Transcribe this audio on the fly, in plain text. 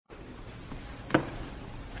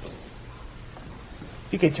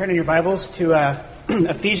If you could turn in your Bibles to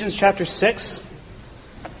Ephesians chapter 6.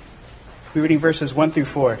 We'll be reading verses 1 through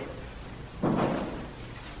 4.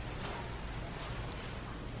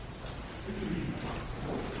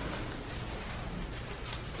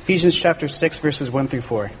 Ephesians chapter 6, verses 1 through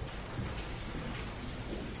 4.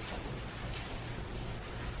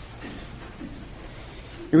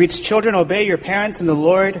 It reads, "Children, obey your parents in the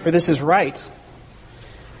Lord, for this is right.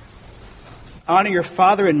 Honor your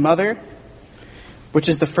father and mother, which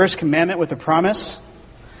is the first commandment with a promise,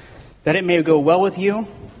 that it may go well with you,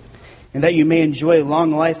 and that you may enjoy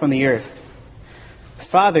long life on the earth.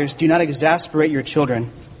 Fathers, do not exasperate your children.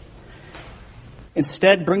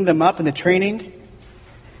 Instead, bring them up in the training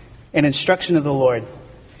and instruction of the Lord."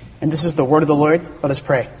 And this is the word of the Lord. Let us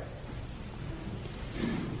pray.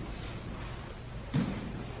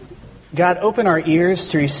 God, open our ears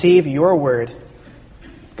to receive your word.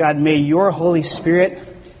 God, may your Holy Spirit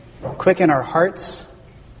quicken our hearts.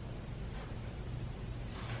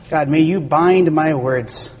 God, may you bind my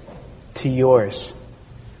words to yours.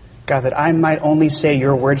 God, that I might only say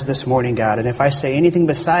your words this morning, God. And if I say anything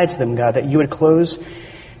besides them, God, that you would close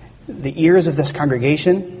the ears of this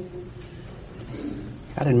congregation.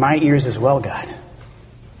 God, and my ears as well, God.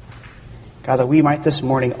 God, that we might this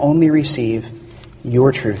morning only receive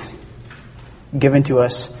your truth, given to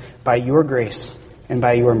us by your grace and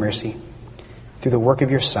by your mercy, through the work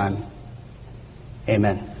of your Son.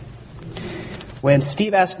 Amen. When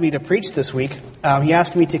Steve asked me to preach this week, he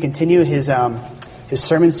asked me to continue his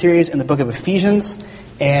sermon series in the book of Ephesians,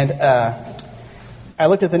 and I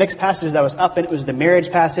looked at the next passage that was up, and it was the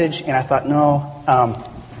marriage passage, and I thought, no,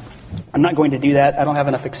 I'm not going to do that. I don't have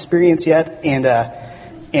enough experience yet, and at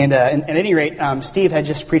any rate, Steve had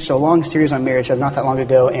just preached a long series on marriage not that long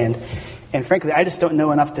ago, and frankly, I just don't know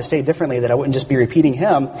enough to say differently that I wouldn't just be repeating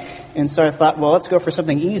him. And so I thought, well, let's go for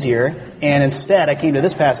something easier. And instead, I came to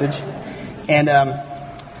this passage and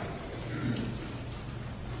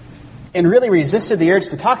really resisted the urge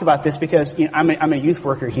to talk about this because I'm a youth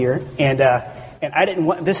worker here, and I didn't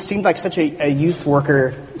want. This seemed like such a youth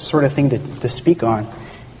worker sort of thing to speak on,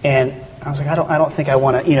 and I was like, I don't think I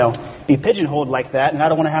want to be pigeonholed like that, and I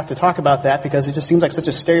don't want to have to talk about that because it just seems like such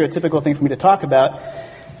a stereotypical thing for me to talk about.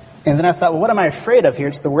 And then I thought, well, what am I afraid of here?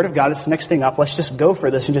 It's the Word of God. It's the next thing up. Let's just go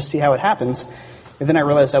for this and just see how it happens. And then I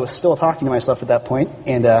realized I was still talking to myself at that point,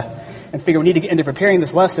 and figured we need to get into preparing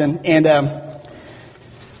this lesson, and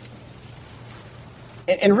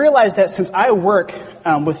realize that since I work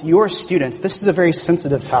with your students, this is a very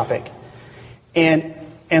sensitive topic. And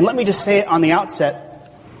let me just say on the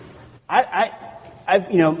outset,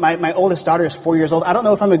 my oldest daughter is 4 years old. I don't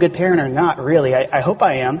know if I'm a good parent or not, really. I hope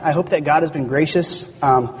I am. I hope that God has been gracious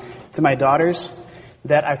to my daughters,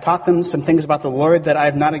 that I've taught them some things about the Lord, that I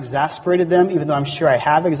have not exasperated them, even though I'm sure I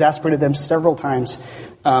have exasperated them several times.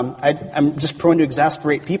 I'm just prone to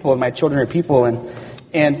exasperate people, and my children are people.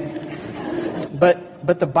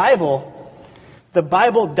 But the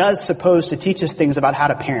Bible does suppose to teach us things about how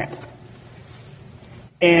to parent.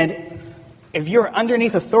 And if you're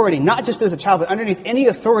underneath authority, not just as a child, but underneath any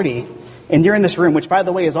authority, and you're in this room, which, by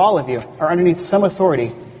the way, is all of you, are underneath some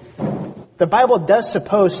authority, the Bible does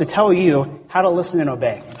suppose to tell you how to listen and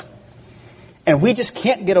obey. And we just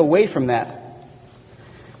can't get away from that.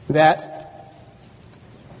 That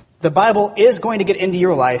the Bible is going to get into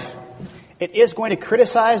your life. It is going to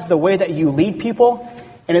criticize the way that you lead people,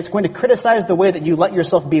 and it's going to criticize the way that you let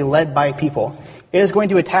yourself be led by people. It is going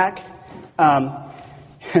to attack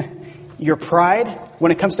your pride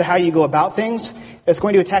when it comes to how you go about things. It's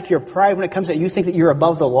going to attack your pride when it comes to you think that you're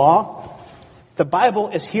above the law. The Bible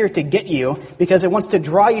is here to get you because it wants to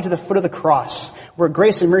draw you to the foot of the cross, where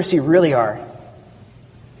grace and mercy really are.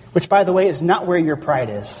 Which, by the way, is not where your pride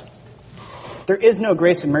is. There is no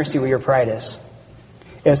grace and mercy where your pride is.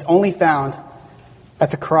 It is only found at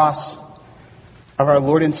the cross of our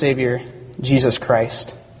Lord and Savior, Jesus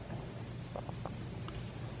Christ.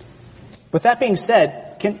 With that being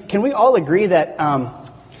said, can we all agree that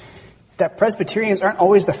that Presbyterians aren't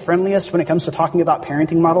always the friendliest when it comes to talking about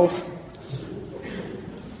parenting models?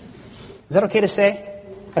 Is that okay to say?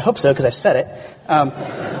 I hope so, because I said it.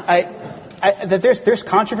 That there's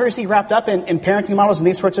controversy wrapped up in parenting models and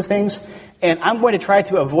these sorts of things, and I'm going to try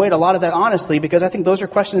to avoid a lot of that, honestly, because I think those are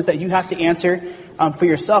questions that you have to answer for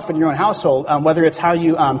yourself in your own household, whether it's how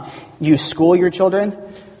you school your children,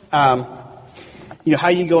 how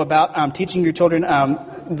you go about teaching your children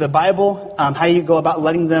the Bible, how you go about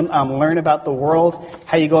letting them learn about the world,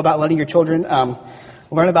 how you go about letting your children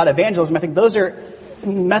learn about evangelism. I think those are,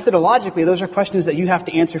 methodologically, those are questions that you have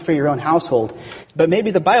to answer for your own household. But maybe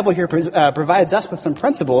the Bible here provides us with some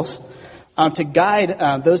principles to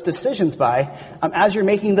guide those decisions by as you're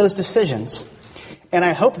making those decisions. And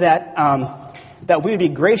I hope that that we would be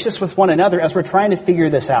gracious with one another as we're trying to figure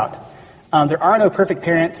this out. There are no perfect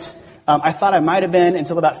parents. I thought I might have been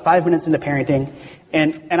until about 5 minutes into parenting,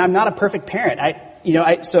 and I'm not a perfect parent.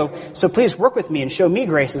 So please work with me and show me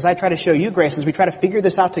grace as I try to show you grace as we try to figure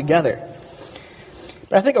this out together.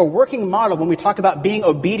 But I think a working model when we talk about being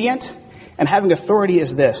obedient and having authority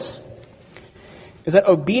is this: is that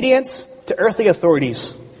obedience to earthly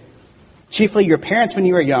authorities, chiefly your parents when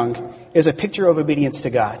you were young, is a picture of obedience to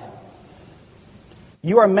God.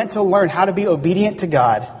 You are meant to learn how to be obedient to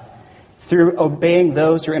God through obeying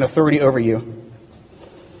those who are in authority over you.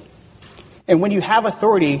 And when you have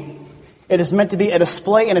authority, it is meant to be a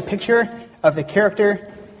display and a picture of the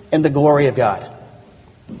character and the glory of God.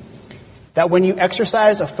 That when you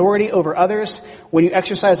exercise authority over others, when you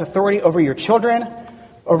exercise authority over your children,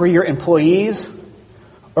 over your employees,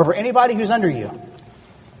 over anybody who's under you,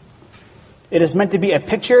 it is meant to be a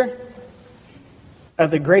picture of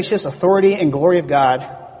the gracious authority and glory of God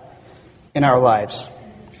in our lives.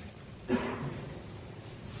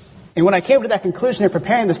 And when I came to that conclusion in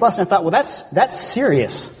preparing this lesson, I thought, well, that's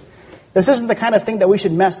serious. This isn't the kind of thing that we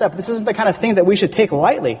should mess up. This isn't the kind of thing that we should take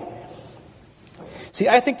lightly. See,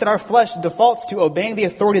 I think that our flesh defaults to obeying the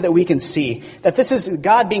authority that we can see. That this is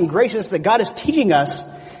God being gracious, that God is teaching us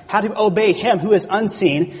how to obey Him who is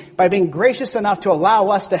unseen by being gracious enough to allow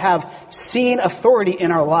us to have seen authority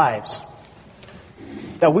in our lives.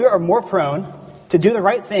 That we are more prone to do the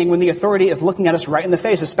right thing when the authority is looking at us right in the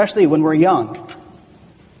face, especially when we're young.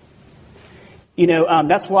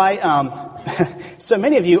 That's why so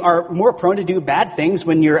many of you are more prone to do bad things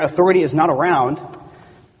when your authority is not around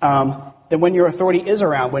than when your authority is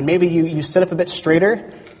around. When maybe you sit up a bit straighter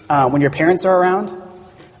when your parents are around.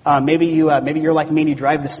 Maybe you're like me and you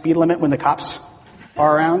drive the speed limit when the cops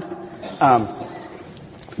are around.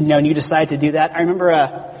 And you decide to do that. I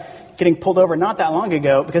remember getting pulled over not that long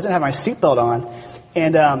ago because I didn't have my seatbelt on,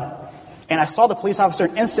 and I saw the police officer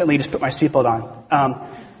and instantly just put my seatbelt on.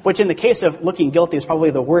 Which in the case of looking guilty is probably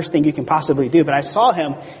the worst thing you can possibly do. But I saw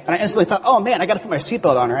him, and I instantly thought, oh man, I got to put my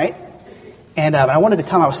seatbelt on, right? And I wanted to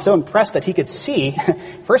tell him I was so impressed that he could see,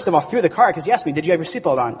 first of all, through the car, because he asked me, did you have your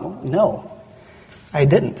seatbelt on? Well, no, I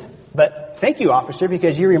didn't. But thank you, officer,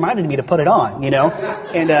 because you reminded me to put it on, And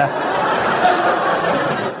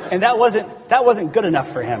and that wasn't good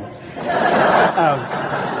enough for him.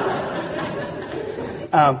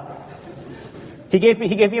 He gave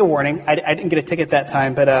me a warning. I didn't get a ticket that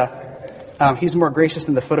time, but he's more gracious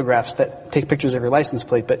than the photographs that take pictures of your license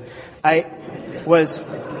plate. But I was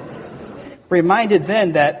reminded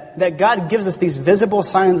then that God gives us these visible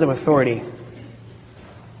signs of authority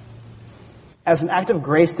as an act of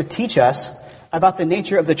grace to teach us about the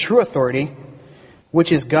nature of the true authority,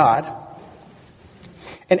 which is God.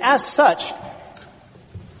 And as such,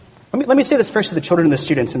 let me say this first to the children and the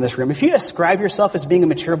students in this room. If you ascribe yourself as being a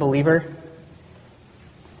mature believer,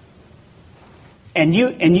 and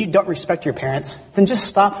you don't respect your parents, then just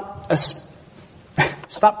stop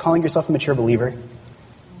calling yourself a mature believer.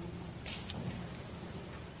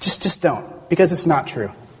 Just don't, because it's not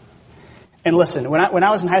true. And listen, when I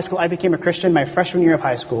was in high school, I became a Christian my freshman year of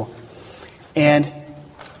high school, and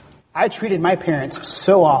I treated my parents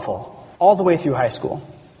so awful all the way through high school,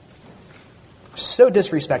 so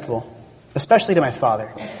disrespectful, especially to my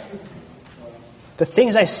father. The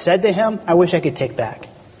things I said to him, I wish I could take back.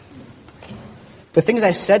 The things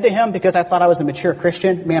I said to him because I thought I was a mature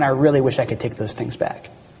Christian, man, I really wish I could take those things back.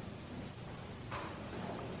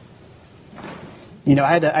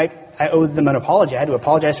 I owed them an apology. I had to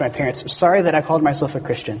apologize to my parents. I'm sorry that I called myself a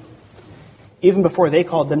Christian, even before they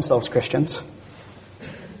called themselves Christians.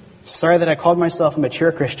 Sorry that I called myself a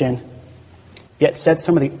mature Christian, yet said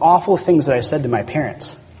some of the awful things that I said to my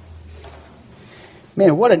parents.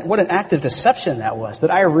 Man, what an act of deception that was,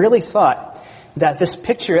 that I really thought that this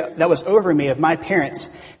picture that was over me of my parents,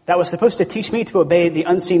 that was supposed to teach me to obey the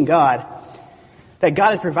unseen God, that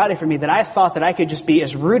God had provided for me, that I thought that I could just be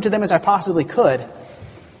as rude to them as I possibly could,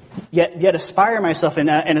 yet aspire myself and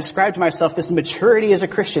ascribe to myself this maturity as a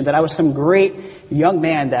Christian, that I was some great young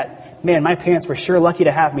man that, man, my parents were sure lucky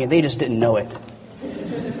to have me, and they just didn't know it.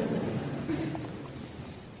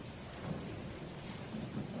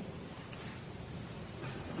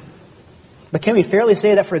 But can we fairly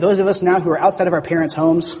say that for those of us now who are outside of our parents'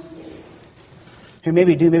 homes, who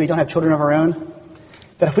maybe don't have children of our own,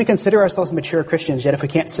 that if we consider ourselves mature Christians, yet if we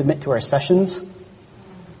can't submit to our sessions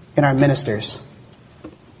and our ministers,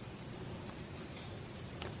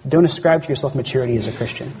 don't ascribe to yourself maturity as a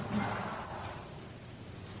Christian.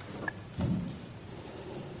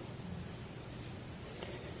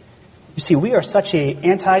 You see, we are such an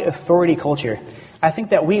anti-authority culture. I think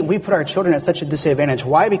that we put our children at such a disadvantage.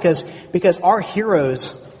 Why? Because our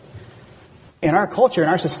heroes in our culture, in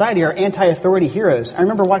our society, are anti-authority heroes. I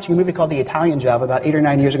remember watching a movie called The Italian Job about 8 or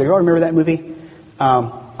 9 years ago. Do you all remember that movie?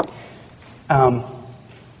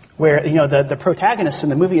 Where, the protagonist in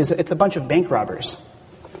the movie it's a bunch of bank robbers.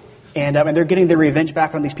 And they're getting their revenge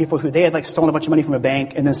back on these people who they had stolen a bunch of money from a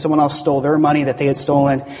bank, and then someone else stole their money that they had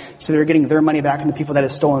stolen. So they're getting their money back from the people that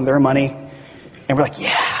had stolen their money. And we're like,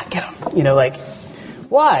 yeah, get them.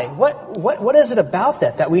 Why? What is it about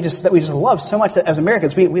that we just love so much as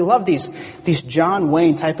Americans? We love these John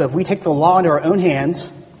Wayne type of, we take the law into our own hands.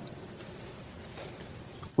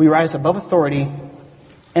 We rise above authority.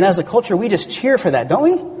 And as a culture, we just cheer for that, don't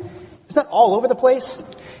we? Isn't that all over the place?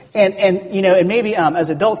 And maybe as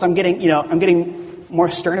adults, I'm getting more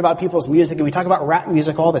stern about people's music, and we talk about rap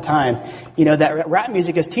music all the time. That rap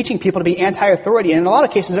music is teaching people to be anti-authority, and in a lot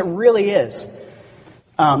of cases, it really is.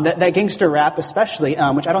 That gangster rap, especially,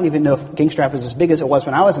 which I don't even know if gangster rap is as big as it was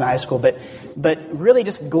when I was in high school, but really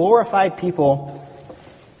just glorified people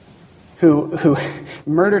who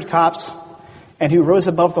murdered cops and who rose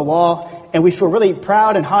above the law. And we feel really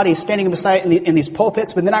proud and haughty standing beside in these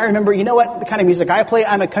pulpits. But then I remember, the kind of music I play?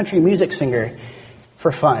 I'm a country music singer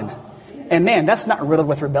for fun. And man, that's not riddled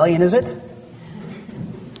with rebellion, is it?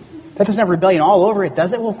 That doesn't have rebellion all over it,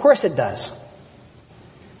 does it? Well, of course it does.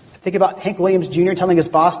 Think about Hank Williams Jr. telling his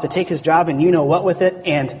boss to take his job and what with it.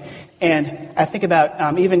 And I think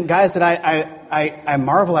about even guys that I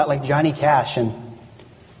marvel at, like Johnny Cash, and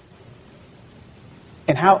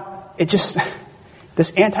how it just...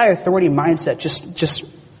 This anti-authority mindset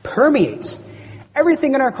just permeates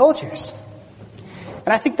everything in our cultures.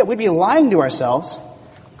 And I think that we'd be lying to ourselves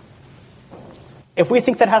if we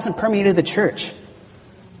think that hasn't permeated the church.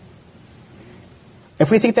 If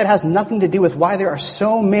we think that has nothing to do with why there are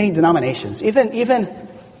so many denominations, even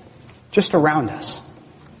just around us,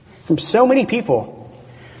 from so many people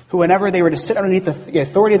who, whenever they were to sit underneath the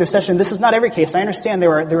authority of their session, this is not every case. I understand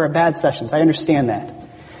there are bad sessions. I understand that.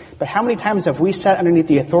 But how many times have we sat underneath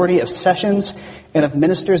the authority of sessions and of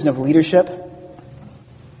ministers and of leadership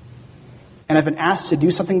and have been asked to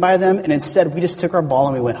do something by them, and instead we just took our ball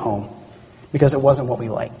and we went home because it wasn't what we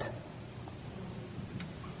liked?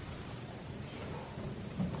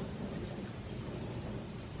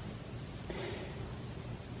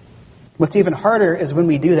 What's even harder is when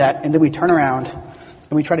we do that and then we turn around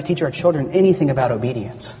and we try to teach our children anything about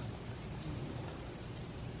obedience.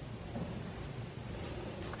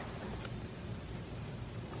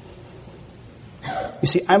 You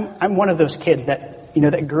see, I'm one of those kids that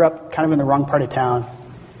grew up kind of in the wrong part of town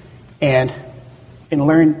and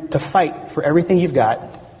learned to fight for everything you've got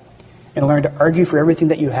and learn to argue for everything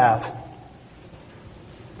that you have.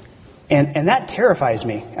 And that terrifies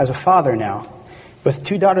me as a father now, with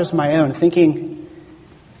 2 daughters of my own, thinking,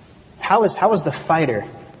 how is the fighter,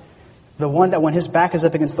 the one that when his back is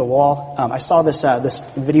up against the wall? I saw this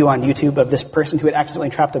video on YouTube of this person who had accidentally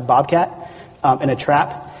trapped a bobcat in a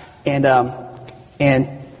trap, and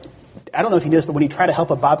I don't know if you know this, but when you try to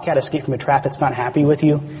help a bobcat escape from a trap, it's not happy with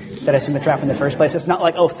you that it's in the trap in the first place. It's not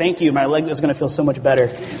like, oh, thank you, my leg is going to feel so much better.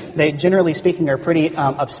 They, generally speaking, are pretty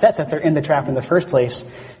upset that they're in the trap in the first place,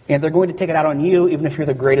 and they're going to take it out on you, even if you're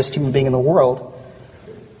the greatest human being in the world.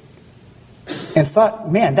 And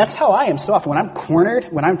thought, man, that's how I am so often. When I'm cornered,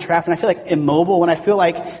 when I'm trapped, when I feel like immobile, when I feel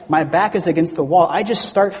like my back is against the wall, I just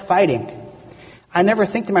start fighting. I never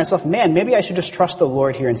think to myself, man, maybe I should just trust the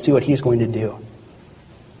Lord here and see what He's going to do.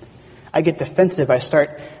 I get defensive. I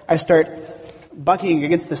start bucking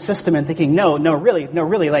against the system and thinking, no, really,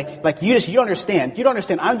 like you don't understand. You don't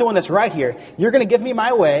understand. I'm the one that's right here. You're going to give me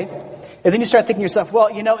my way. And then you start thinking to yourself, well,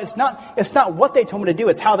 it's not what they told me to do.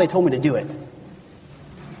 It's how they told me to do it.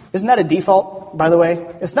 Isn't that a default, by the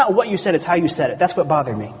way? It's not what you said. It's how you said it. That's what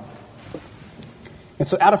bothered me. And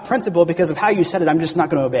so out of principle, because of how you said it, I'm just not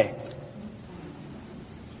going to obey.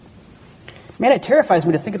 Man, it terrifies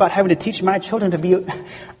me to think about having to teach my children to be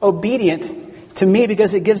obedient to me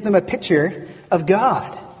because it gives them a picture of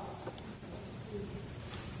God.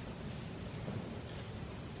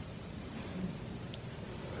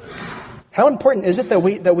 How important is it that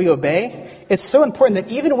we obey? It's so important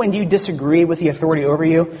that even when you disagree with the authority over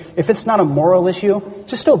you, if it's not a moral issue,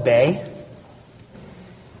 just obey.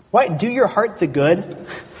 Why? Do your heart the good.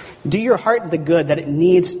 Do your heart the good that it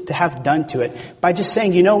needs to have done to it by just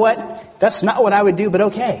saying, you know what? That's not what I would do, but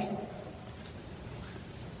okay.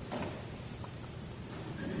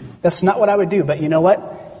 That's not what I would do, but you know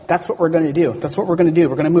what? That's what we're going to do. That's what we're going to do.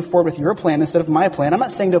 We're going to move forward with your plan instead of my plan. I'm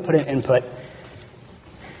not saying don't put in input.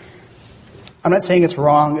 I'm not saying it's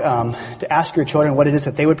wrong to ask your children what it is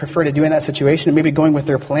that they would prefer to do in that situation and maybe going with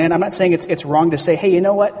their plan. I'm not saying it's wrong to say, hey, you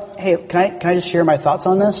know what? Hey, can I just share my thoughts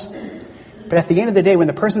on this? But at the end of the day, when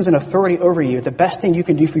the person's in authority over you, the best thing you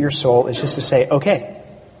can do for your soul is just to say, okay,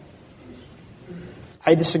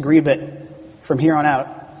 I disagree, but from here on out,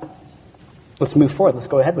 let's move forward. Let's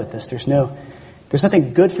go ahead with this. There's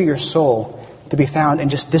nothing good for your soul to be found in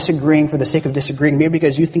just disagreeing for the sake of disagreeing, maybe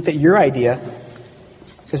because you think that your idea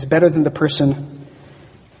is better than the person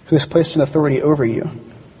who is placed in authority over you.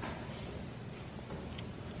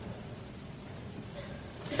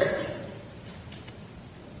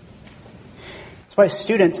 That's why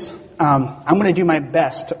students, I'm going to do my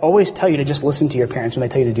best to always tell you to just listen to your parents when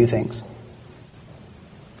they tell you to do things.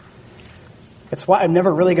 It's why I'm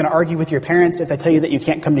never really going to argue with your parents if they tell you that you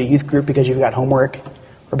can't come to youth group because you've got homework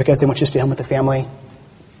or because they want you to stay home with the family.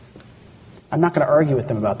 I'm not going to argue with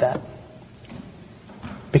them about that.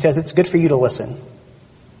 Because it's good for you to listen.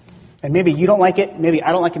 And maybe you don't like it, maybe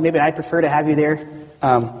I don't like it, maybe I prefer to have you there.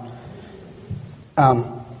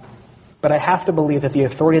 But I have to believe that the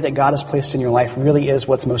authority that God has placed in your life really is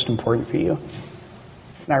what's most important for you.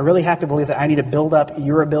 And I really have to believe that I need to build up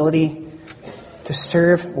your ability to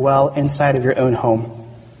serve well inside of your own home.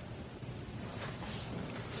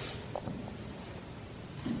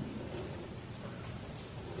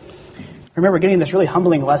 I remember getting this really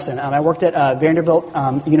humbling lesson. I worked at Vanderbilt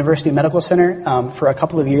University Medical Center for a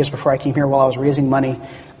couple of years before I came here while I was raising money.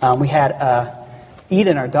 We had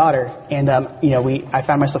Eden, our daughter, and I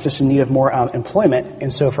found myself just in need of more employment.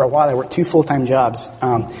 And so for a while I worked 2 full-time jobs.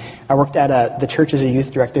 I worked at the church as a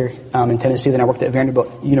youth director in Tennessee. Then I worked at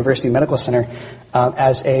Vanderbilt University Medical Center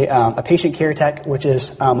as a patient care tech, which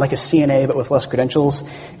is like a CNA but with less credentials.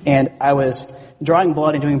 And I was drawing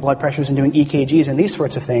blood and doing blood pressures and doing EKGs and these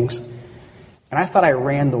sorts of things. And I thought I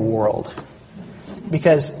ran the world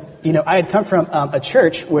because, I had come from a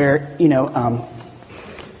church where,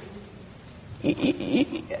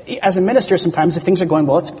 as a minister, sometimes if things are going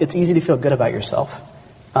well, it's easy to feel good about yourself.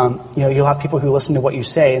 You'll have people who listen to what you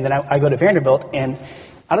say. And then I go to Vanderbilt, and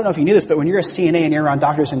I don't know if you knew this, but when you're a CNA and you're around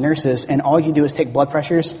doctors and nurses and all you do is take blood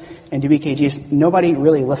pressures and do EKGs, nobody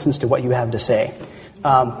really listens to what you have to say.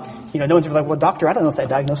 No one's ever like, well, doctor, I don't know if that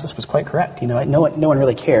diagnosis was quite correct. No one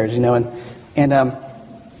really cares, And I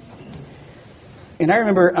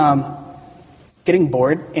remember getting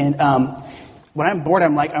bored, and when I'm bored,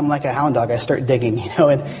 I'm like a hound dog. I start digging,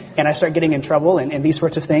 and I start getting in trouble and these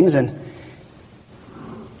sorts of things. And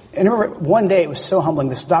I remember one day it was so humbling.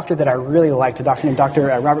 This doctor that I really liked, a doctor named Dr.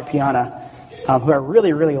 Robert Piana, who I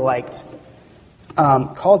really, really liked,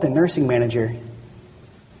 called the nursing manager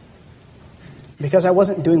because I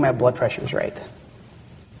wasn't doing my blood pressures right.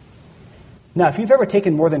 Now, if you've ever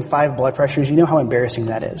taken more than 5 blood pressures, you know how embarrassing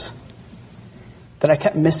that is. That I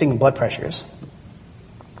kept missing blood pressures.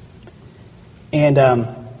 And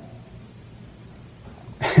I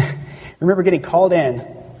remember getting called in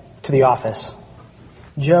to the office.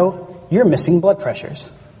 Joe, you're missing blood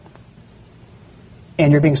pressures.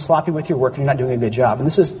 And you're being sloppy with your work and you're not doing a good job. And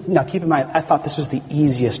this is, now keep in mind, I thought this was the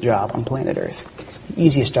easiest job on planet Earth. The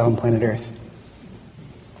easiest job on planet Earth.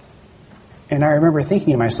 And I remember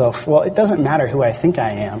thinking to myself, well, it doesn't matter who I think I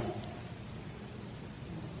am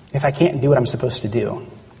if I can't do what I'm supposed to do.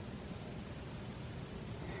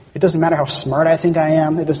 It doesn't matter how smart I think I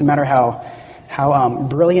am. It doesn't matter how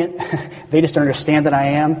brilliant they just understand that I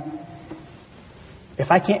am.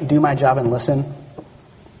 If I can't do my job and listen,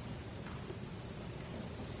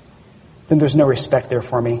 then there's no respect there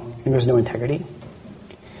for me, and there's no integrity.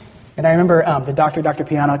 And I remember the doctor, Dr.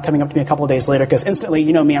 Piana, coming up to me a couple of days later, because instantly,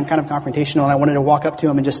 you know me, I'm kind of confrontational, and I wanted to walk up to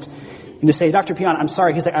him and just say, Dr. Piana, I'm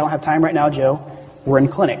sorry. He's like, I don't have time right now, Joe. We're in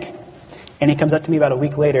clinic. And he comes up to me about a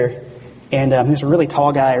week later, and he was a really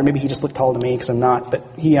tall guy, or maybe he just looked tall to me because I'm not. But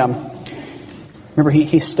he, remember,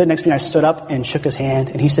 he stood next to me, and I stood up and shook his hand,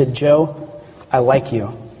 and he said, Joe, I like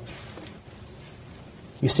you.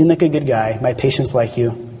 You seem like a good guy. My patients like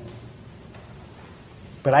you.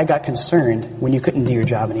 But I got concerned when you couldn't do your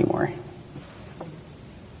job anymore.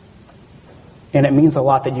 And it means a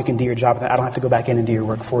lot that you can do your job, that I don't have to go back in and do your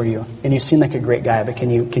work for you. And you seem like a great guy, but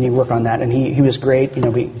can you work on that? And he was great.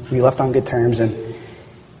 We left on good terms, and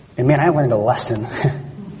man, I learned a lesson.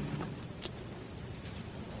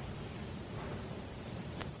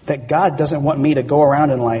 That God doesn't want me to go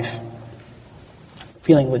around in life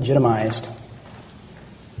feeling legitimized.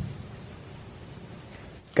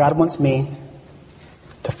 God wants me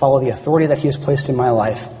to follow the authority that He has placed in my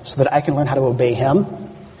life so that I can learn how to obey Him,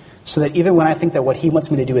 so that even when I think that what He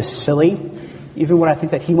wants me to do is silly, even when I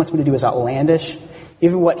think that He wants me to do is outlandish,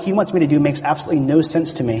 even what He wants me to do makes absolutely no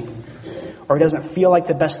sense to me, or it doesn't feel like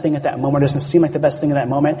the best thing at that moment, or doesn't seem like the best thing at that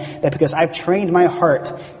moment, that because I've trained my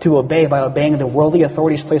heart to obey by obeying the worldly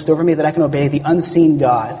authorities placed over me, that I can obey the unseen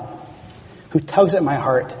God who tugs at my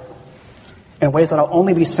heart in ways that I'll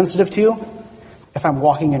only be sensitive to if I'm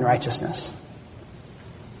walking in righteousness.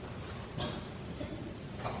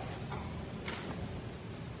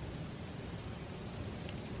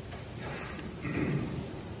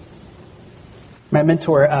 My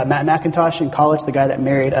mentor, Matt McIntosh, in college, the guy that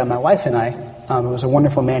married my wife and I, was a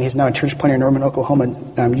wonderful man. He's now a church planter in Norman,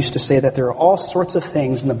 Oklahoma, used to say that there are all sorts of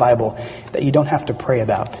things in the Bible that you don't have to pray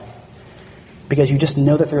about because you just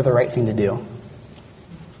know that they're the right thing to do.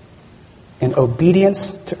 And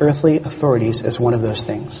obedience to earthly authorities is one of those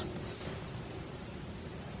things.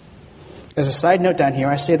 As a side note down here,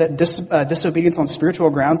 I say that disobedience on spiritual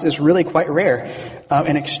grounds is really quite rare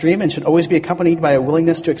and extreme and should always be accompanied by a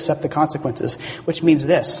willingness to accept the consequences, which means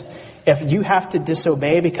this. If you have to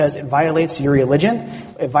disobey because it violates your religion,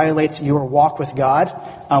 it violates your walk with God,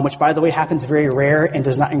 which, by the way, happens very rare and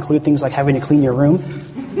does not include things like having to clean your room,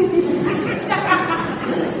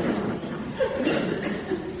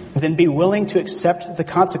 then be willing to accept the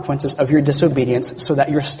consequences of your disobedience so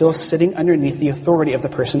that you're still sitting underneath the authority of the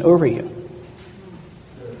person over you.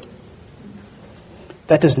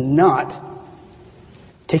 That does not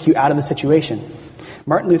take you out of the situation.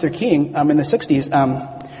 Martin Luther King, in the 60s,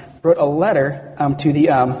 wrote a letter to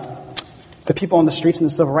the people on the streets in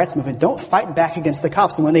the civil rights movement. Don't fight back against the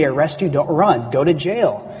cops, and when they arrest you, don't run. Go to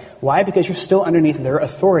jail. Why? Because you're still underneath their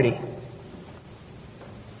authority.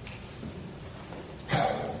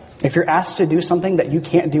 If you're asked to do something that you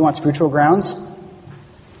can't do on spiritual grounds,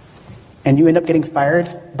 and you end up getting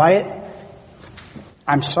fired by it,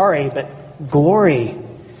 I'm sorry, but glory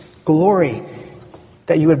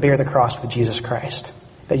that you would bear the cross with Jesus Christ,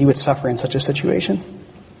 that you would suffer in such a situation.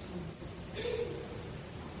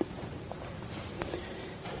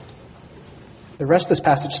 The rest of this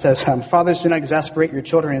passage says, fathers, do not exasperate your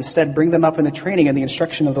children. Instead, bring them up in the training and the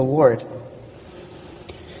instruction of the Lord.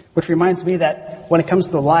 Which reminds me that when it comes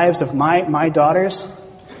to the lives of my daughters,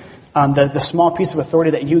 the small piece of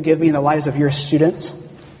authority that you give me in the lives of your students,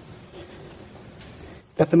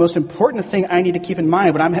 that the most important thing I need to keep in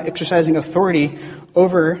mind when I'm exercising authority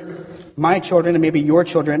over my children and maybe your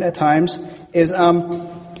children at times is to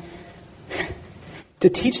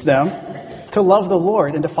teach them to love the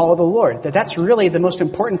Lord and to follow the Lord. That's really the most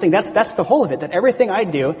important thing. That's the whole of it. That everything I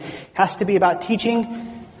do has to be about teaching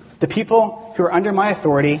the people who are under my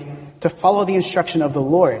authority to follow the instruction of the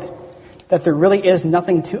Lord. That there really is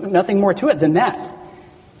nothing more to it than that.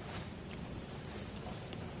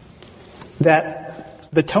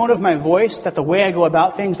 That the tone of my voice, that the way I go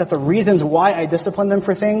about things, that the reasons why I discipline them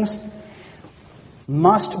for things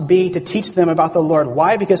must be to teach them about the Lord.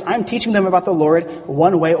 Why? Because I'm teaching them about the Lord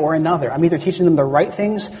one way or another. I'm either teaching them the right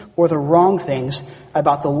things or the wrong things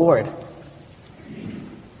about the Lord.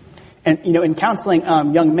 And, in counseling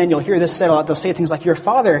young men, you'll hear this said a lot. They'll say things like, your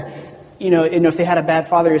father, if they had a bad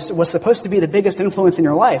father, was supposed to be the biggest influence in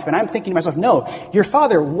your life. And I'm thinking to myself, no, your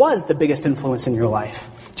father was the biggest influence in your life,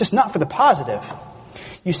 just not for the positive.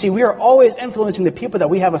 You see, we are always influencing the people that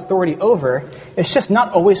we have authority over. It's just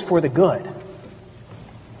not always for the good.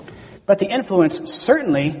 But the influence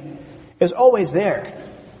certainly is always there.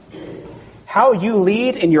 How you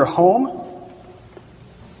lead in your home,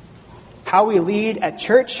 how we lead at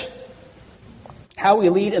church, how we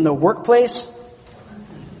lead in the workplace,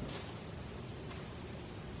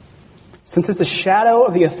 since it's a shadow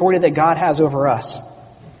of the authority that God has over us,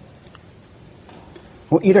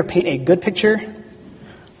 will either paint a good picture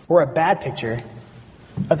or a bad picture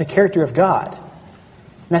of the character of God.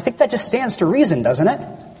 And I think that just stands to reason, doesn't it?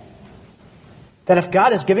 That if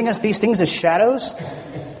God is giving us these things as shadows,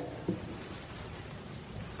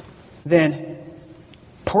 then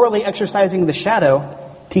poorly exercising the shadow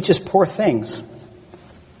teaches poor things.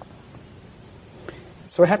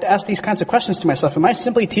 So I have to ask these kinds of questions to myself. Am I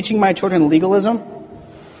simply teaching my children legalism?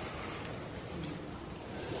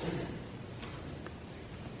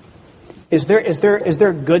 Is there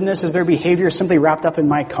goodness, is there behavior simply wrapped up in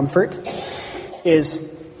my comfort?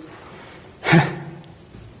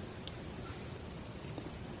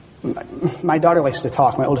 My daughter likes to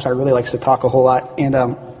talk. My oldest daughter really likes to talk a whole lot. And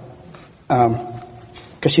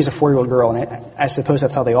because she's a 4-year-old girl, and I suppose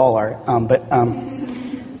that's how they all are.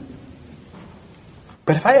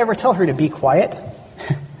 But if I ever tell her to be quiet,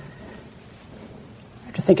 I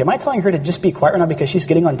have to think, am I telling her to just be quiet right now because she's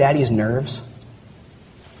getting on Daddy's nerves?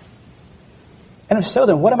 And if so,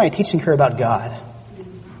 then what am I teaching her about God?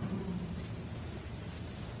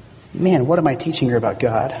 Man, what am I teaching her about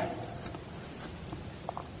God?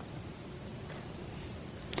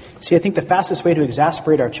 See, I think the fastest way to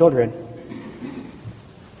exasperate our children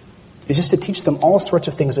is just to teach them all sorts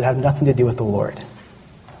of things that have nothing to do with the Lord.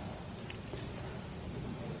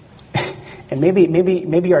 And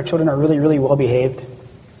maybe our children are really, really well behaved.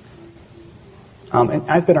 And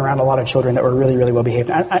I've been around a lot of children that were really, really well behaved.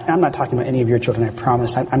 I'm not talking about any of your children, I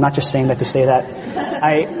promise. I'm not just saying that to say that.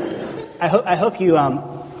 I hope you.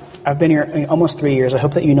 I've been here almost 3 years. I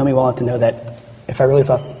hope that you know me well enough to know that if I really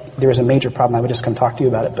thought there was a major problem, I would just come talk to you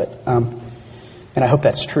about it. But and I hope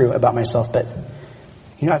that's true about myself. But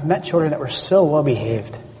I've met children that were so well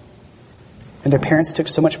behaved, and their parents took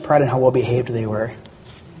so much pride in how well behaved they were,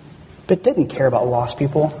 but didn't care about lost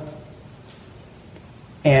people.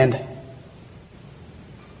 And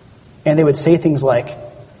they would say things like,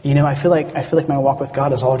 I feel like my walk with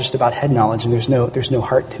God is all just about head knowledge, and there's no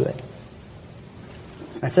heart to it.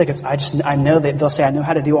 And I feel like I know that they'll say, I know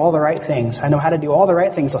how to do all the right things. I know how to do all the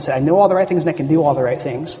right things. They'll say, I know all the right things and I can do all the right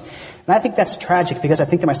things. And I think that's tragic because I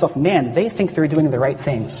think to myself, man, they think they're doing the right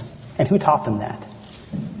things. And who taught them that?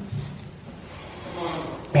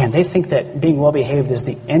 Man, they think that being well-behaved is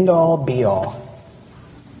the end-all, be-all.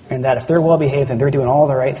 And that if they're well-behaved, then they're doing all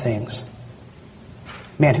the right things.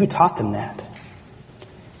 Man, who taught them that?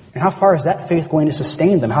 And how far is that faith going to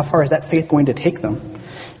sustain them? How far is that faith going to take them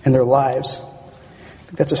in their lives? I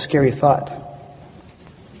think that's a scary thought.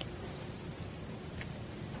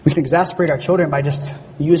 We can exasperate our children by just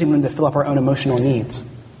using them to fill up our own emotional needs.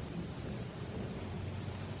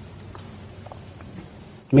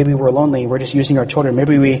 Maybe we're lonely, we're just using our children.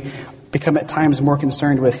 Maybe we become at times more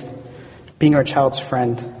concerned with being our child's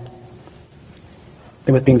friend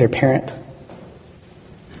than with being their parent.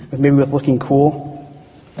 Maybe with looking cool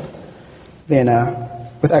than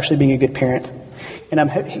with actually being a good parent.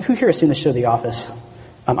 And who here has seen the show The Office?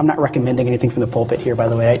 I'm not recommending anything from the pulpit here, by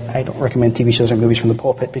the way. I don't recommend TV shows or movies from the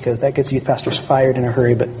pulpit because that gets youth pastors fired in a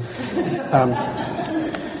hurry. But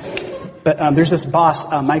there's this boss,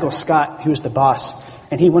 Michael Scott, who's the boss,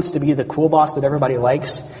 and he wants to be the cool boss that everybody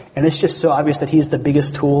likes. And it's just so obvious that he's the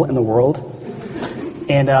biggest tool in the world.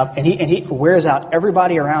 And he wears out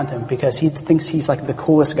everybody around him because he thinks he's like the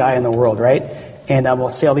coolest guy in the world, right? And we'll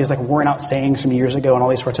say all these like worn out sayings from years ago and all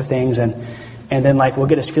these sorts of things. And then like we'll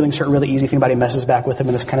get his feelings hurt really easy if anybody messes back with him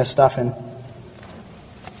and this kind of stuff. And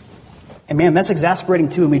man, that's exasperating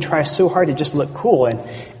too. And we try so hard to just look cool. And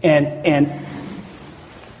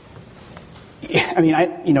I mean,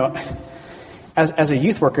 as a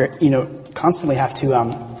youth worker, constantly have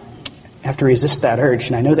to resist that urge.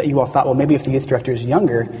 And I know that you all thought, well, maybe if the youth director is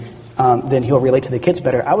younger, then he'll relate to the kids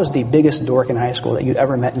better. I was the biggest dork in high school that you'd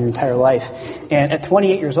ever met in your entire life. And at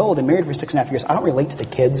 28 years old and married for 6.5 years, I don't relate to the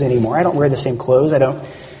kids anymore. I don't wear the same clothes. I don't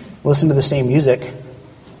listen to the same music.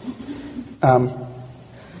 So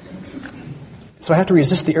I have to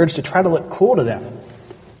resist the urge to try to look cool to them,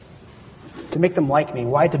 to make them like me.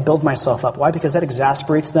 Why? To build myself up. Why? Because that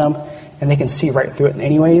exasperates them and they can see right through it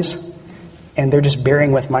anyways. And they're just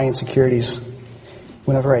bearing with my insecurities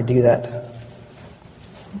whenever I do that.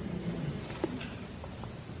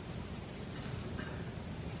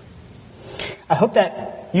 I hope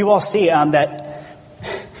that you all see that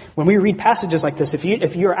when we read passages like this, if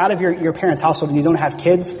you're out of your parents' household and you don't have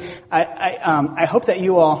kids, I hope that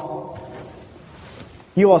you all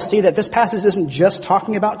see that this passage isn't just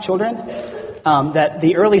talking about children. That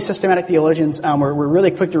the early systematic theologians were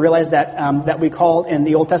really quick to realize that we called in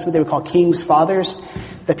the Old Testament, they would call kings fathers.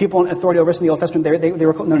 That people in authority over us in the Old Testament, they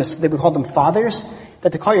would call them fathers.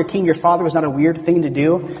 That to call your king your father was not a weird thing to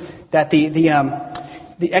do. That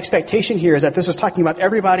the expectation here is that this was talking about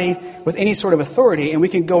everybody with any sort of authority. And we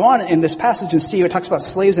can go on in this passage and see it talks about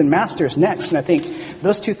slaves and masters next. And I think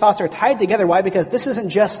those two thoughts are tied together. Why? Because this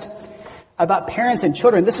isn't just about parents and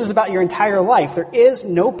children. This is about your entire life. There is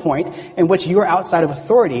no point in which you are outside of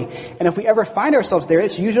authority. And if we ever find ourselves there,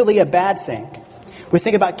 it's usually a bad thing. We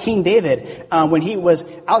think about King David when he was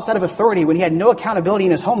outside of authority, when he had no accountability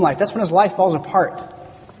in his home life. That's when his life falls apart.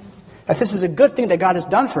 That this is a good thing that God has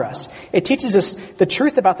done for us. It teaches us the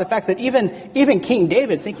truth about the fact that even King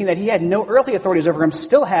David, thinking that he had no earthly authorities over him,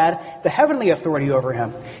 still had the heavenly authority over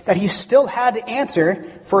him. That he still had to answer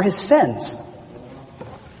for his sins.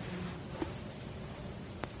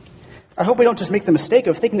 I hope we don't just make the mistake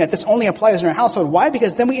of thinking that this only applies in our household. Why?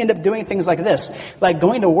 Because then we end up doing things like this, like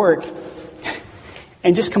going to work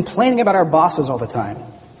and just complaining about our bosses all the time.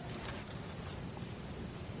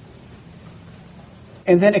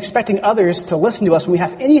 And then expecting others to listen to us when we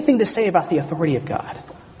have anything to say about the authority of God.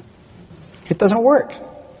 It doesn't work.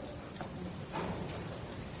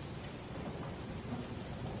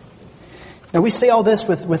 Now we say all this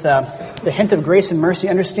with the hint of grace and mercy,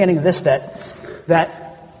 understanding this, that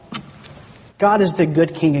God is the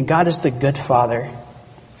good King and God is the good Father.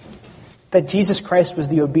 That Jesus Christ was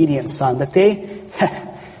the obedient Son. That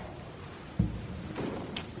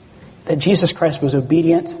Jesus Christ was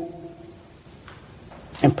obedient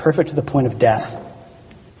and perfect to the point of death.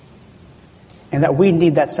 And that we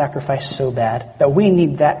need that sacrifice so bad. That we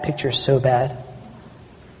need that picture so bad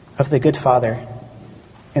of the good Father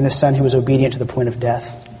and the Son who was obedient to the point of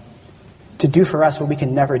death. To do for us what we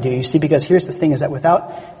can never do. You see, because here's the thing, is that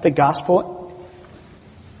without the gospel,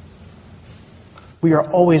 we are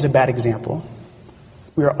always a bad example.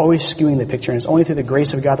 We are always skewing the picture. And it's only through the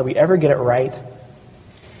grace of God that we ever get it right.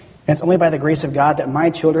 And it's only by the grace of God that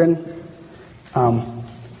my children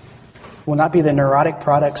will not be the neurotic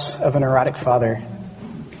products of a neurotic father.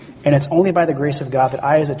 And it's only by the grace of God that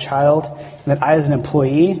I as a child and that I as an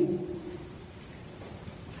employee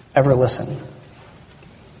ever listen.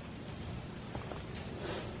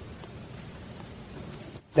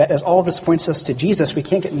 That as all of this points us to Jesus, we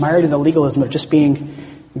can't get mired in the legalism of just being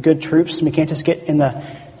good troops. We can't just get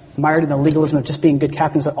mired in the legalism of just being good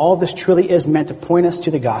captains. That all of this truly is meant to point us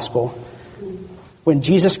to the gospel. When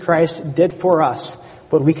Jesus Christ did for us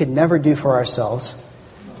what we could never do for ourselves.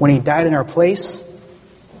 When he died in our place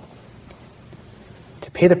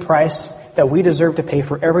to pay the price that we deserve to pay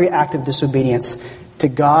for every act of disobedience to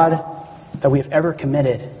God that we have ever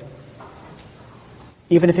committed.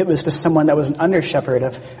 Even if it was to someone that was an under-shepherd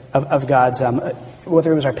of God's,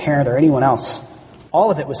 whether it was our parent or anyone else.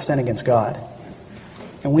 All of it was sin against God.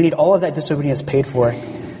 And we need all of that disobedience paid for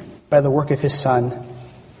by the work of his Son,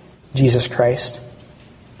 Jesus Christ.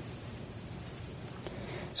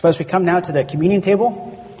 So as we come now to the communion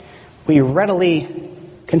table, we readily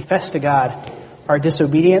confess to God our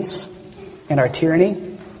disobedience and our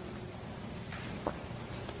tyranny.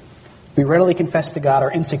 We readily confess to God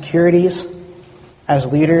our insecurities as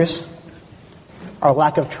leaders, our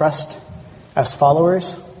lack of trust as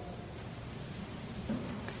followers.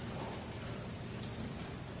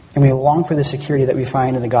 And we long for the security that we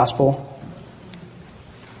find in the gospel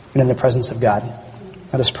and in the presence of God.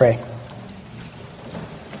 Let us pray.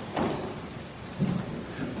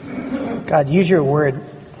 God, use your word,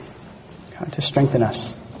 God, to strengthen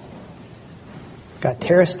us. God,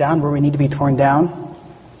 tear us down where we need to be torn down.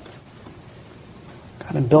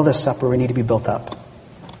 God, and build us up where we need to be built up.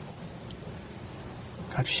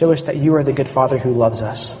 God, show us that you are the good Father who loves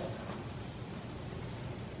us.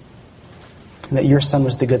 And that your Son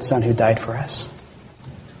was the good Son who died for us.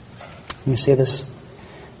 And we say this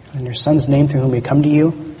in your Son's name, through whom we come to you,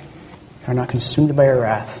 and are not consumed by your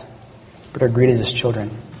wrath, but are greeted as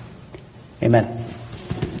children. Amen.